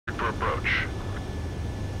approach.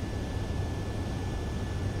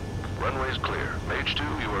 Runway's clear. Mage 2,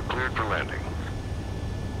 you are cleared for landing.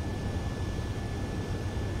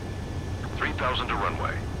 3,000 to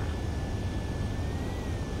runway.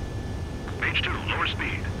 Mage 2, lower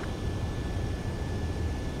speed.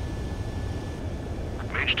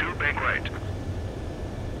 Mage 2, bank right.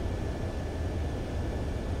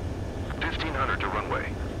 1,500 to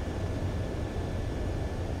runway.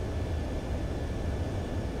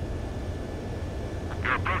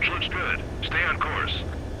 Your approach looks good. Stay on course.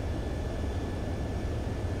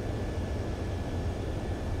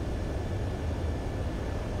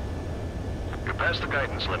 You're past the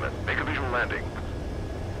guidance limit. Make a visual landing.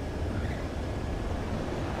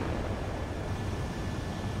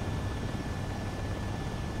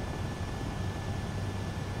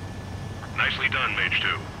 Nicely done, Mage 2.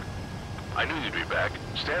 I knew you'd be back.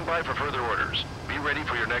 Stand by for further orders. Be ready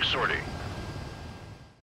for your next sortie.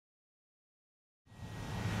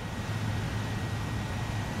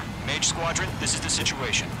 Mage Squadron, this is the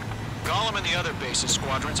situation. Golem and the other bases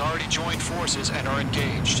squadrons already joined forces and are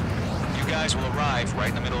engaged. You guys will arrive right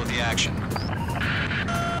in the middle of the action.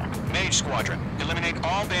 Mage Squadron, eliminate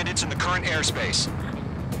all bandits in the current airspace.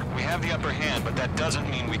 We have the upper hand, but that doesn't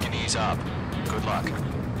mean we can ease up. Good luck.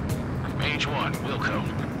 Mage 1, Wilco.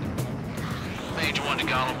 Mage 1 to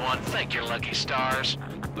Golem 1, thank your lucky stars.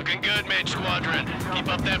 Looking good, Mage Squadron. Keep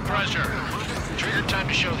up that pressure. Trigger time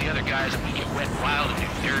to show the other guys that we get wet and wild and do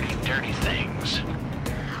dirty, dirty things.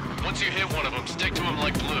 Once you hit one of them, stick to them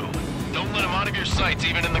like glue. Don't let them out of your sights,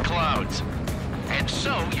 even in the clouds. And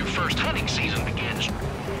so, your first hunting season begins.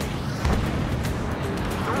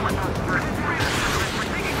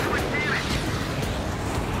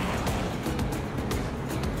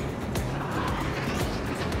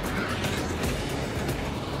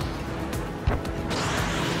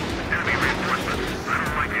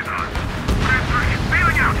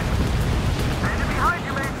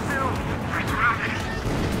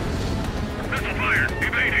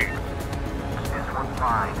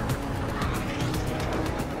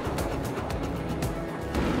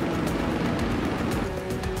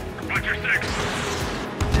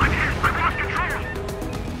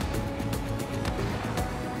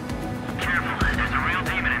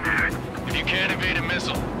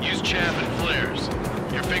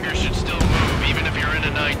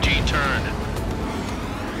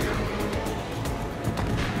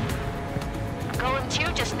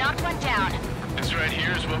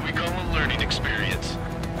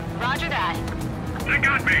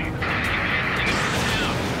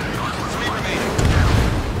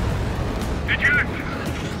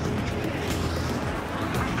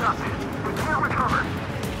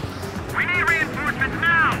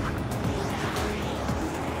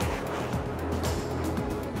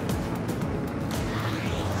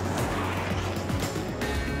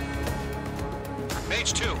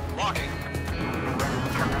 Mage 2, walking.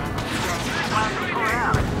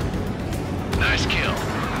 Nice kill.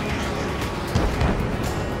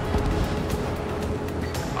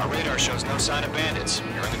 Our radar shows no sign of bandits.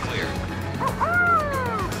 You're in the clear.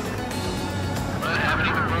 I haven't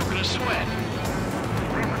even broken a sweat.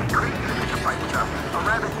 A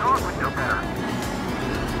rabid dog would know better.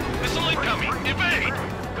 Missile incoming! Evade!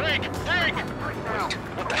 Break! Break! Wait,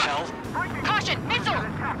 what the hell? Caution! Missile!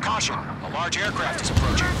 Caution! A large aircraft is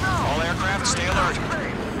approaching. All aircraft, stay alert.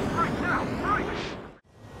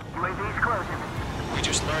 UAV's closing. We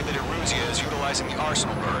just learned that Eruzia is utilizing the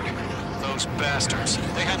Arsenal bird. Those bastards.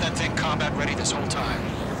 They had that thing combat ready this whole time.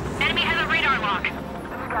 Enemy has a radar lock.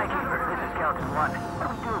 Skykeeper, this is Skeleton 1. What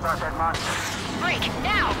do we do about that monster? Break!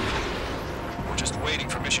 Now! We're just waiting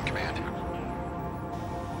for mission command.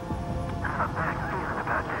 I have a bad feeling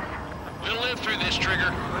about this. We'll live through this,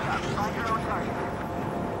 Trigger. Find your own target.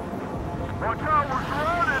 Watch out, we're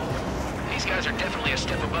surrounded! These guys are definitely a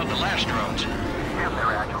step above the last drones. Damn,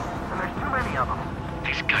 they're agile. And there's too many of them.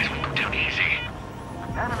 These guys will go down easy.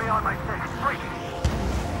 Enemy on my 6. Break!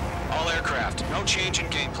 All aircraft, no change in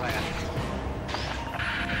game plan.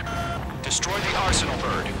 Destroy the Arsenal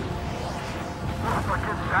bird. What,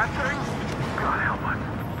 just that thing? God help us.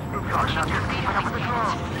 It's hard enough to keep up with the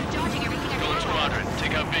drone. Dodging everything I Golem can. Squadron,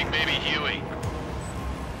 take out Big Baby Huey.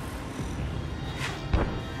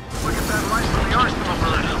 Look at that light from the Arsenal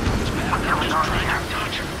bird. What's going on trying here? to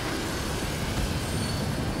dodge her.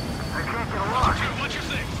 I can't get a lock. What's your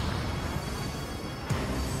thing?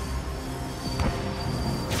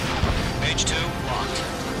 Mage 2, locked.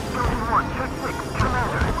 Skeleton 1, check 6.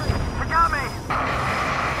 Commander. Tagami!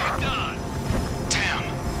 Done. Damn!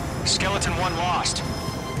 Skeleton 1 lost.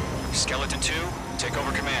 Skeleton 2, take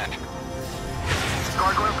over command.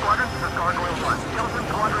 Gargoyle Squadron, this is Gargoyle 1. Skeleton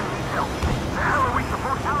Squadron